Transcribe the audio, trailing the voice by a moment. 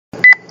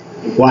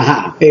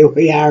Wow, here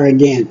we are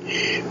again,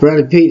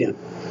 Brother Peter,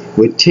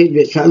 with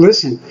tidbits.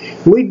 Listen,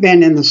 we've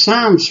been in the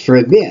Psalms for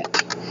a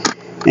bit,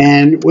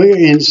 and we're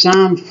in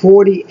Psalm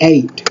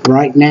 48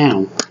 right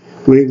now.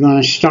 We're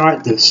going to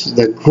start this.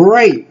 The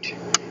great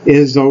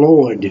is the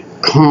Lord,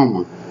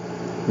 comma.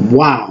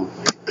 Wow.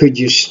 Could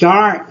you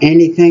start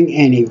anything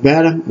any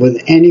better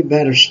with any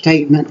better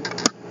statement?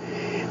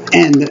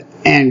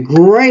 And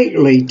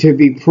greatly to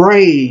be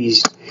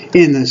praised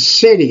in the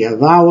city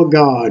of our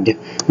God.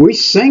 We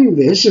sing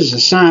this is a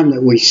psalm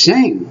that we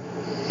sing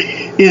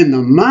in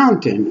the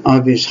mountain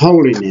of his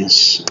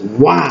holiness.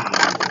 Wow.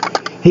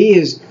 He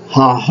is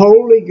a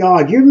holy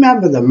God. You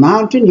remember the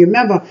mountain? You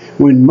remember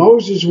when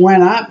Moses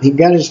went up, he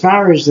got as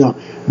far as the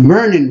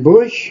burning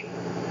bush,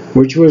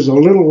 which was a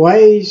little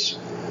ways.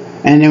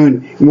 And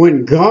then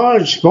when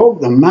God spoke,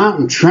 the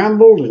mountain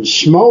trembled and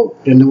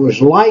smoked, and there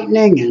was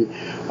lightning and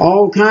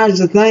all kinds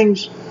of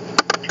things.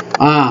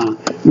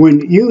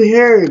 When you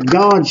heard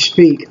God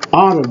speak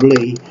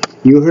audibly,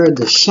 you heard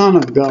the Son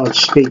of God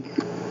speak.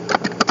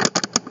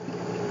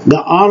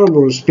 The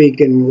audible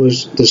speaking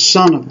was the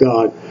Son of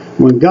God.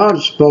 When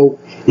God spoke,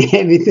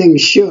 everything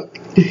shook.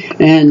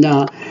 And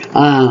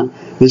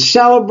the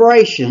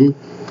celebration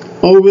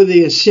over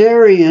the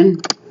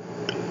Assyrian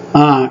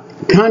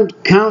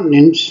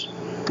countenance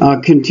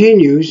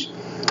continues,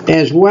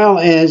 as well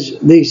as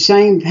the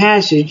same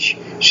passage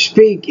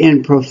speak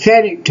in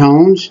prophetic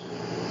tones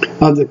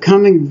of the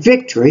coming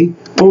victory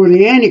over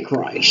the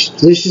Antichrist.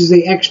 This is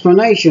the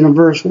explanation of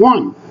verse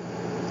 1.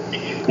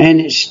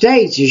 And it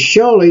states, as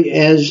surely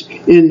as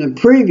in the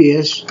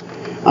previous,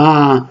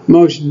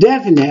 most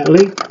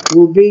definitely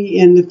will be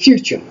in the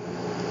future.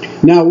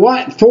 Now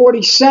what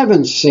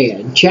 47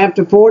 said,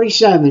 chapter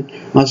 47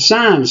 of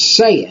Psalms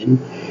said,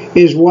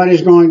 is what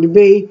is going to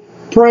be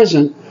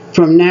present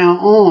from now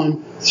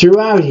on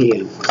throughout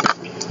here.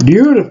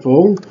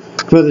 Beautiful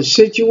for the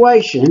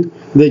situation,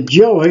 the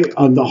joy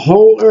of the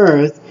whole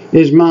earth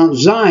is Mount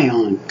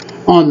Zion,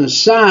 on the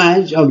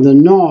sides of the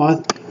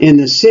north in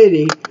the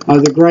city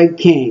of the great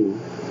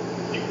King.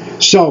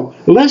 So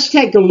let's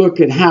take a look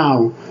at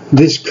how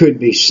this could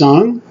be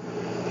sung.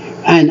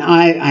 And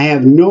I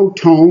have no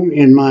tone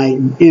in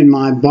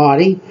my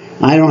body.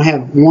 I don't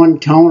have one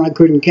tone. I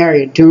couldn't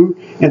carry a tune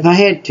if I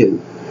had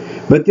to.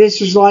 But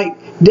this is like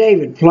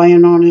David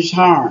playing on his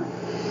harp.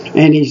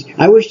 And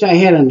I wished I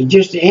had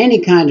just any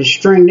kind of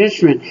stringed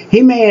instrument.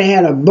 He may have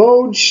had a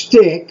bowed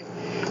stick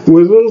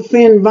with little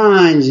thin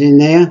vines in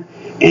there,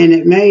 and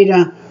it made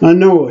a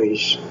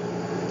noise.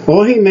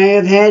 Or he may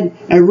have had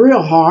a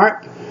real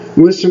harp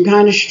with some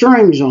kind of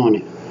strings on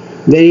it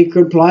that he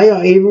could play,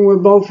 or even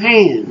with both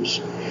hands.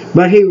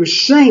 But he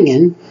was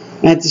singing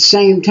at the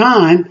same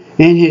time,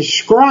 and his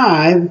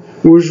scribe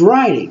was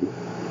writing.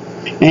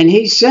 And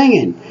he's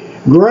singing,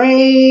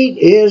 "Great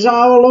is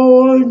our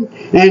Lord,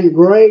 and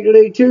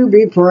greatly to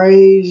be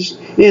praised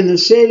in the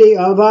city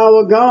of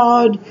our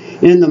God,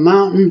 in the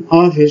mountain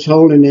of his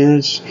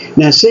holiness."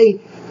 Now see,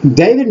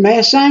 David may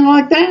have sang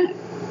like that.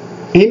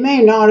 He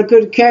may not have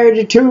could have carried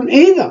a tune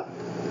either.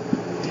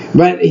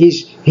 But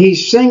he's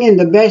singing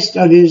the best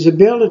of his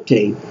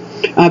ability.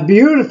 A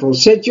beautiful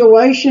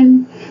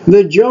situation,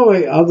 the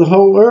joy of the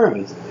whole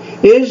earth,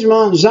 is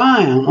Mount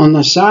Zion on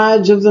the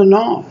sides of the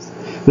north,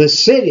 the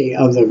city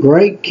of the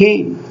great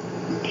King.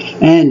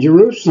 And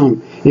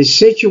Jerusalem is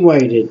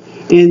situated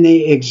in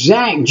the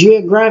exact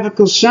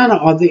geographical center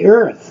of the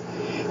earth.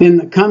 In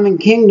the coming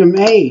kingdom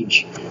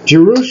age,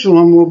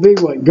 Jerusalem will be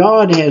what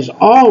God has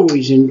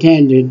always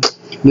intended,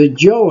 the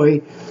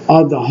joy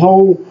of the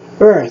whole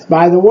earth.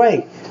 By the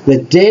way, the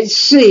Dead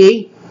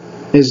Sea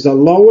is the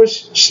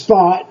lowest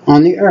spot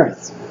on the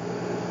earth.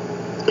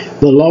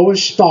 The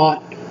lowest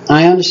spot,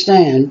 I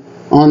understand,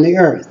 on the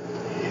earth.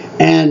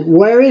 And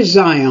where is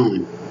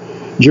Zion?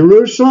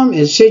 Jerusalem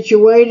is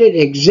situated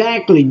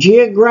exactly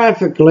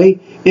geographically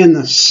in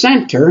the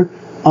center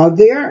of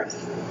the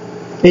earth.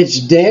 It's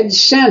dead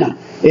center.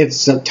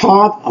 It's the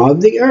top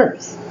of the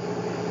earth,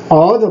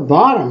 or the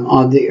bottom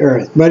of the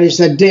earth, but it's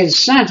the dead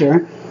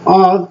center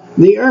of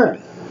the earth.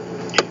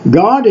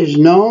 God is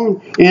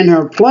known in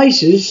her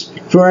places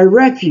for a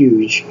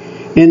refuge,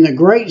 in the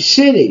great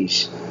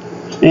cities,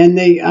 in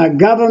the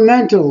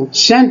governmental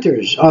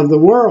centers of the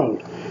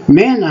world.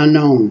 Men are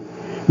known,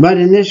 but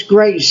in this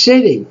great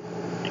city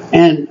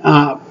and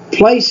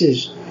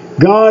places,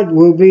 God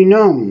will be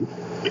known.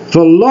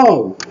 For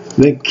lo,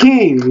 the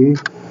king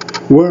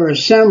were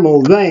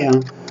assembled there,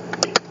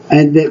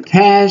 and that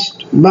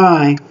passed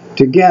by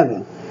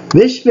together.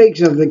 This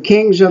speaks of the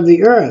kings of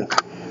the earth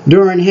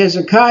during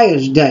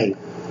Hezekiah's day,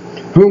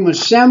 whom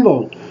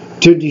assembled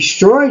to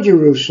destroy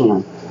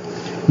Jerusalem.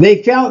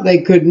 They felt they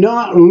could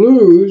not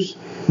lose,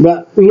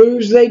 but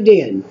lose they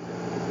did.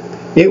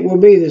 It will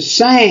be the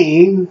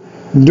same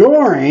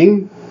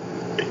during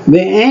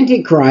the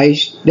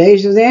Antichrist,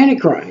 days of the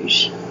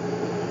Antichrist.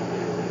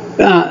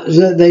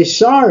 They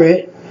saw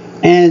it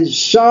and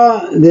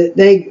saw that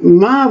they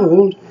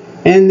marveled,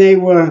 and they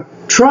were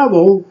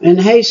troubled and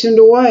hastened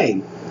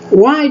away.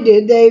 Why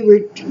did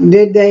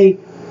they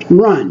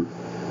run?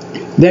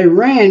 They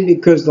ran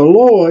because the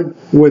Lord,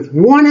 with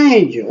one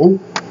angel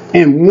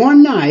and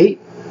one night,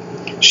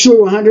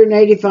 slew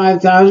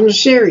 185,000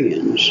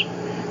 Assyrians,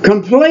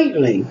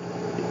 completely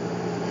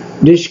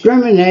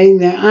discriminating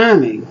their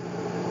army.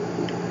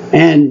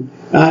 And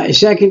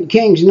 2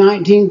 Kings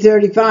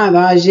 19:35,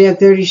 Isaiah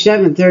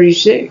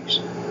 37:36.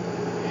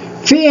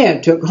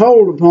 Fear took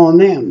hold upon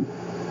them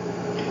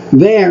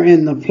there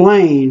in the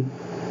plain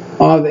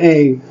of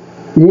a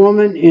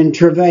woman in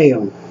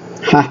travail.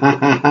 Ha ha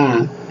ha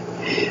ha.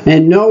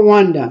 And no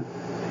wonder,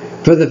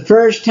 for the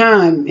first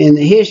time in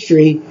the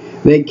history,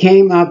 they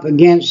came up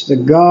against the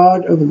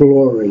God of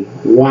glory.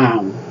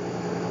 Wow.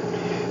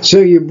 So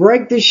you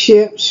break the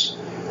ships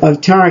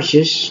of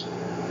Tarshish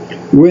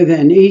with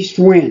an east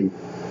wind.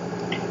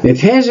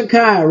 If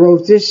Hezekiah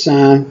wrote this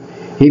psalm,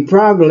 he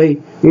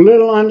probably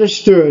little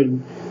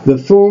understood the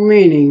full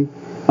meaning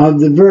of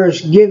the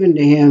verse given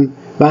to him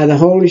by the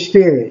Holy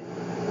Spirit.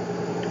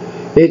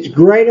 Its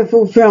greater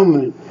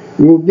fulfillment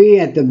will be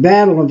at the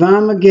Battle of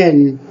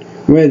Armageddon,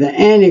 where the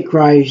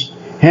Antichrist,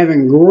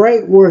 having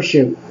great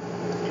worship,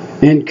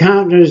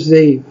 encounters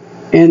in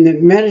the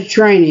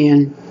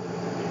Mediterranean,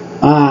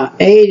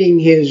 aiding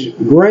his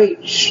great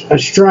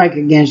strike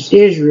against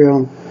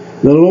Israel.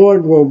 The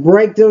Lord will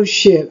break those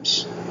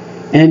ships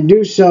and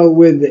do so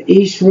with the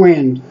east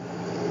wind,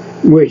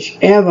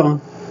 whichever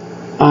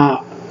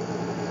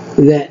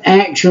that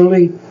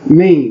actually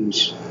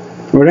means,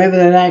 whatever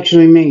that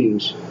actually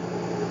means.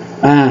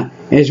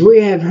 As we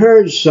have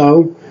heard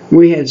so,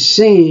 we have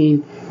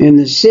seen in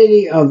the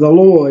city of the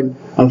Lord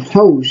of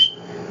hosts,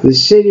 the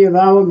city of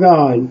our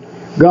God.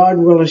 God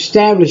will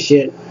establish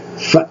it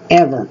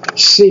forever.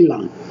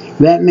 Selah.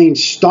 That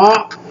means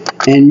stop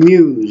and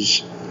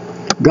muse.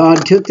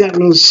 God took that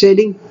little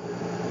city.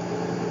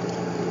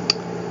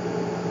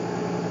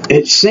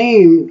 It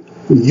seemed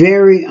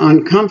very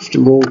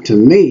uncomfortable to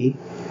me.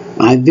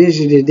 I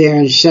visited there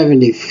in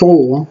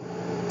 74.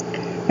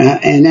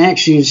 And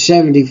actually in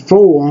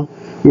 74,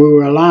 we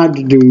were allowed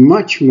to do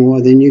much more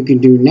than you can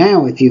do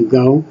now if you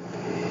go,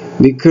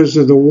 because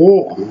of the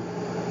war.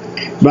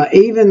 But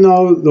even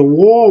though the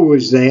war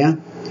was there,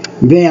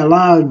 they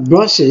allowed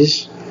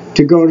buses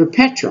to go to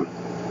Petra.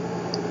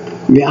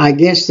 I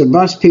guess the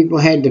bus people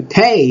had to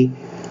pay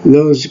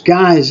those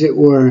guys that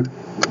were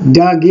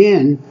dug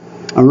in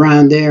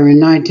around there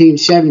in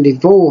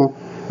 1974.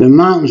 The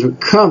mountains were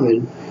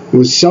covered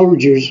with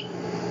soldiers,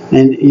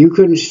 and you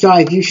couldn't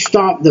stop. If you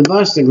stopped the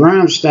bus, the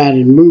ground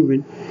started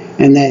moving,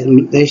 and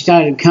they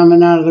started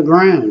coming out of the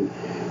ground.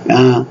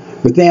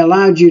 But they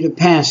allowed you to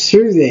pass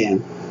through there,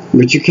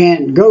 but you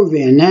can't go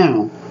there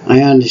now,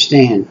 I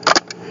understand.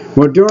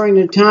 Well, during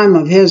the time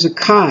of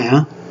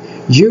Hezekiah,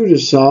 Judah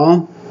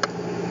saw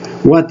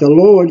what the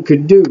Lord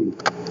could do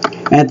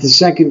at the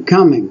second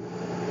coming,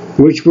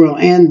 which will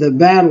end the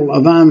battle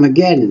of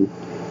Armageddon.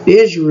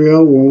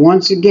 Israel will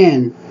once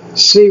again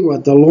see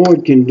what the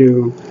Lord can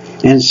do,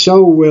 and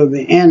so will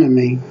the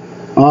enemy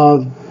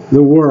of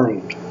the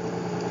world.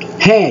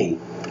 Hey,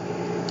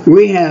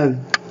 we have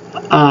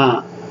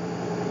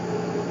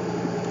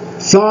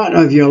thought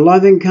of your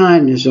loving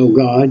kindness, O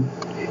God,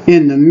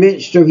 in the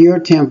midst of your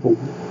temple.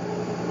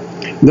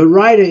 The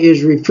writer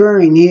is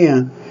referring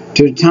here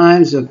to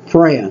times of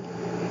prayer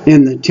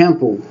in the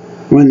temple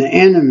when the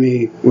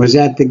enemy was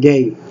at the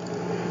gate.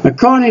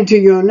 According to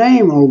your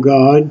name, O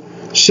God,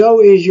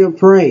 so is your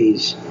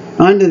praise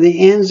under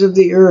the ends of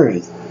the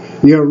earth.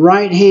 Your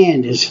right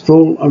hand is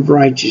full of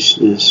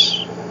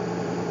righteousness.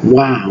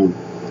 Wow.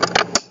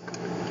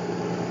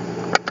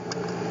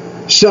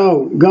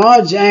 So,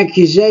 God's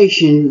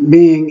accusation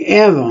being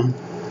ever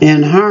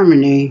in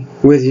harmony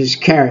with his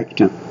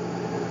character.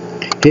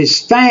 His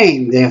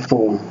fame,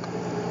 therefore,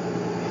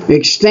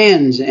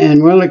 extends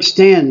and will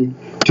extend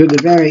to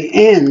the very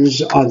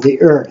ends of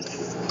the earth.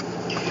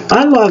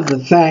 I love the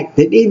fact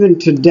that even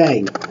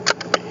today,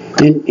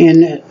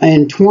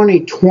 in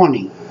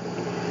 2020,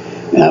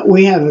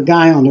 we have a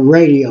guy on the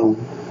radio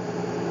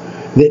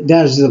that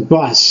does the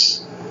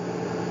bus.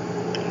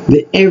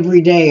 That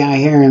every day I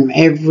hear him,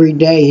 every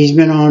day. He's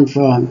been on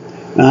for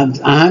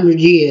 100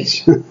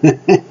 years.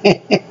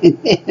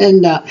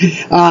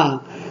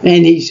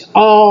 And he's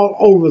all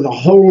over the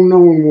whole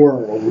known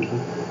world.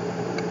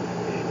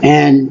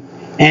 And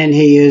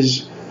he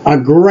is a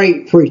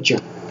great preacher.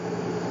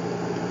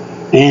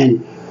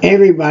 And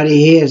everybody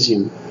hears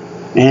him.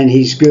 And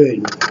he's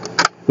good.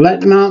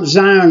 Let Mount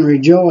Zion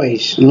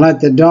rejoice, and let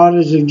the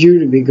daughters of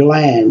Judah be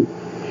glad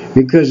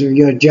because of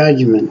your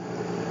judgment.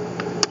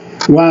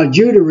 While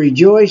Judah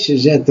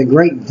rejoices at the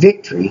great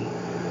victory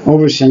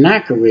over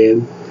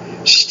Sennacherib,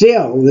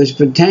 still this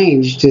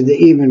pertains to the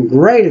even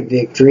greater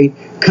victory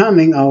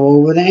coming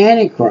over the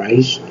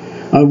Antichrist,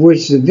 of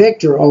which the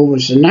victor over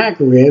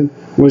Sennacherib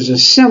was a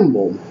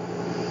symbol.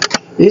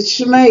 It's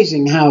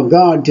amazing how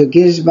God took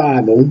his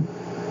Bible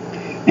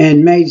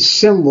and made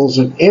symbols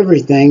of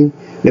everything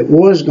that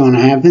was going to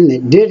happen,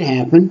 that did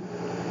happen.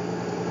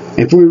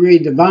 If we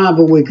read the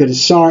Bible, we could have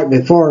saw it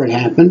before it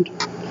happened,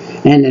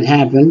 and it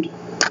happened.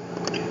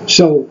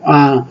 So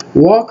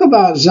walk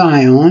about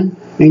Zion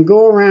and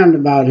go around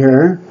about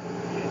her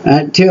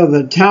till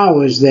the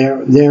towers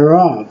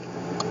thereof.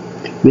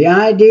 The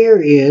idea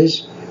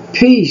is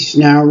peace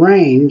now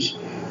reigns,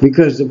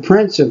 because the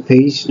Prince of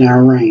Peace now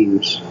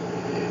reigns.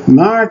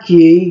 Mark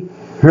ye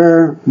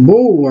her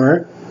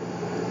bulwark,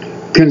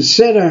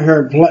 consider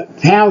her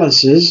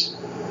palaces,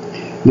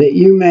 that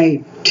you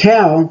may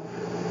tell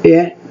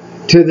it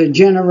to the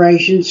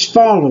generations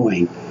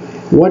following.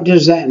 What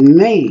does that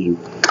mean?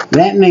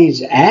 That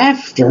means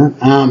after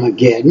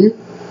Armageddon,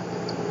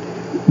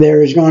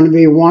 there is going to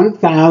be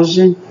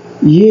 1,000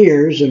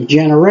 years of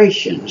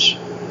generations.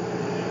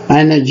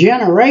 And a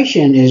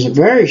generation is a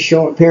very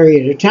short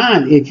period of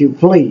time, if you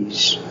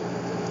please.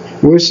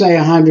 We'll say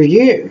 100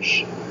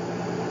 years.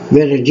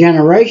 That a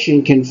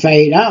generation can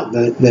fade out.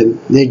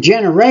 The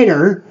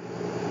generator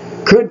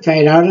could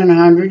fade out in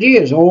 100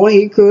 years, or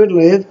he could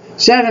live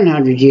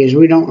 700 years.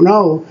 We don't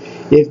know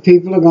if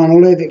people are going to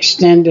live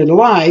extended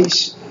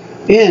lives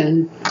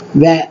in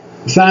that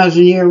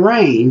 1,000-year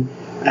reign,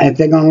 if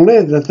they're going to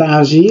live the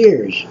 1,000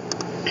 years.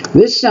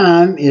 This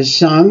psalm is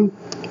sung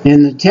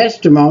in the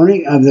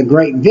testimony of the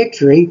great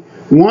victory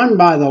won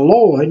by the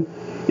Lord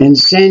in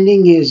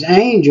sending his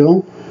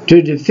angel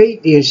to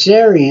defeat the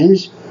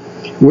Assyrians,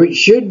 which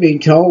should be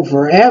told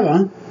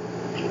forever,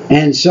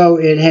 and so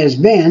it has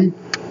been,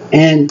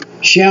 and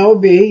shall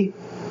be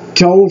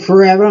told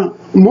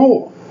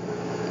forevermore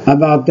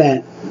about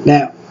that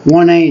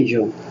one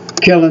angel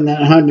killing that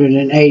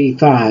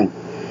 185.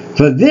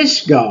 For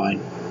this God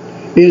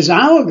is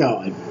our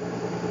God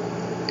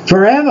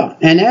forever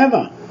and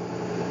ever.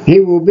 He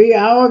will be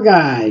our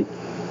guide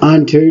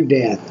unto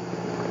death.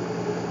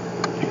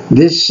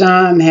 This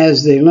psalm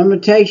has the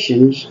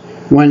limitations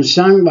when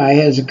sung by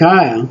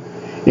Hezekiah.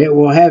 It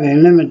will have a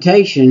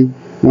limitation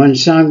when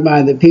sung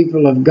by the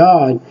people of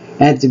God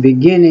at the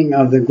beginning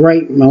of the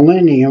great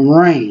millennium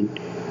reign,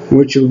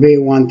 which will be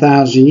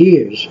 1,000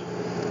 years.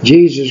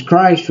 Jesus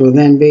Christ will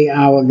then be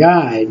our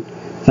guide.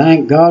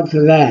 Thank God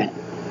for that.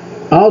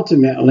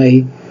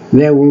 Ultimately,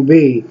 there will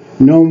be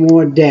no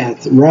more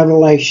death.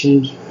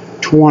 Revelations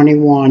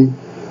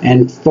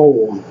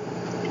 21:4.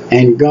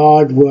 And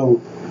God will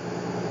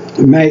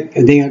make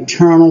the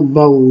eternal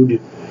abode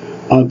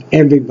of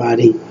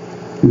everybody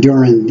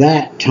during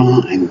that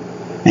time.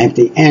 At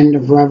the end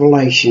of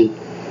Revelation,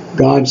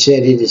 God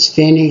said it is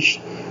finished,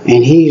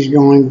 and he's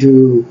going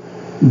to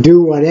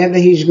do whatever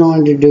he's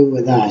going to do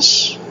with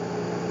us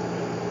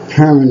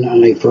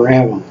permanently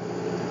forever.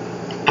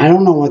 I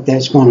don't know what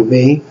that's going to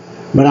be,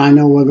 but I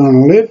know we're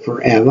going to live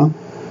forever,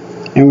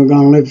 and we're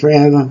going to live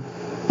forever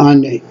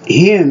under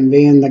him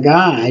being the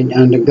guide,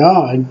 under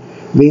God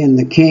being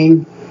the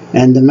king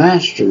and the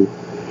master.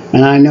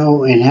 And I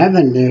know in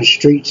heaven there's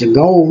streets of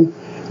gold.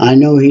 I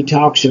know he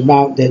talks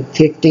about that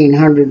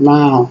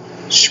 1,500-mile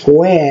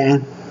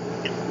square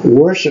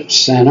worship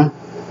center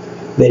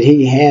that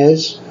he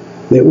has,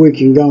 that we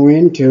can go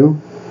into,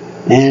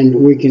 and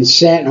we can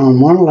sit on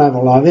one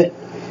level of it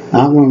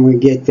when we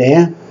get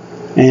there,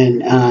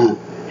 and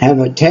have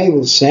a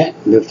table set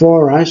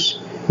before us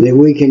that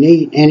we can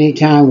eat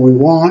anytime we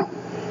want.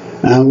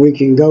 We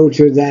can go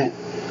to that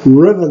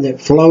river that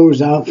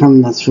flows out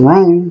from the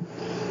throne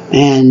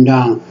and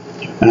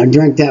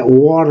drink that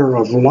water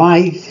of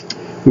life,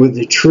 with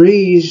the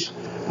trees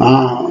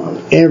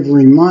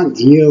every month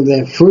yield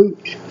their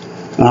fruit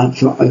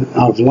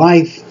of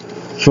life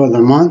for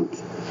the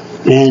month,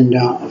 and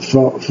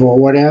for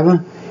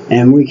whatever,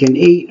 and we can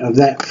eat of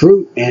that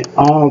fruit at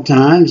all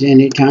times,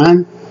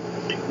 anytime.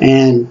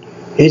 And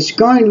it's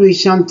going to be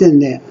something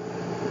that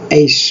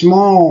a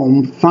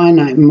small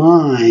finite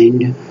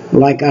mind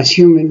like us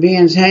human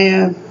beings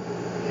have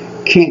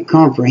can't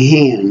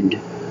comprehend,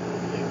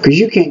 because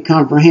you can't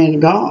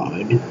comprehend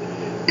God.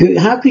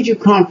 How could you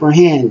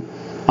comprehend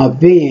a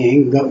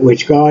being,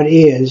 which God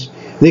is,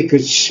 that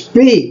could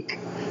speak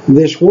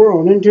this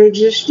world into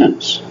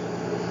existence?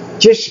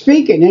 Just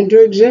speak it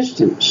into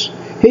existence.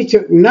 He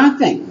took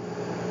nothing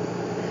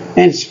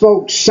and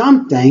spoke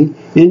something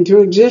into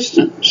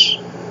existence.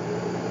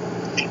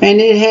 And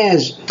it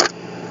has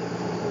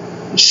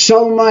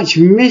so much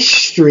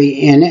mystery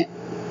in it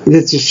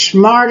that the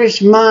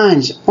smartest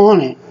minds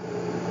on it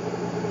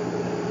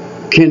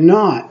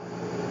cannot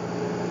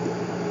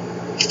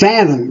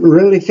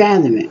really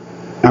fathom it.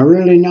 I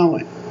really know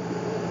it.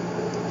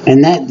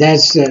 And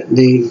that's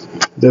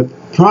the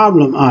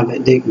problem of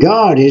it, that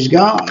God is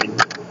God,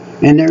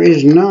 and there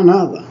is none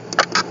other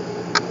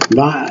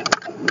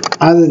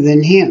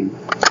than him.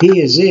 He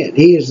is it.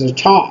 He is the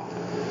top.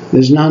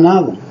 There's none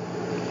other.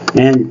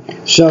 And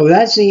so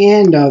that's the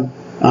end of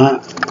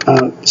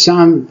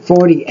Psalm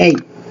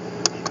 48.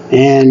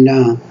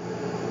 And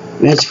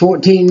that's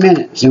 14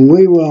 minutes. And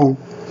we will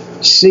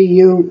see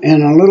you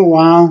in a little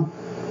while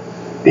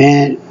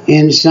and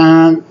in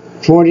Psalm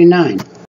 49.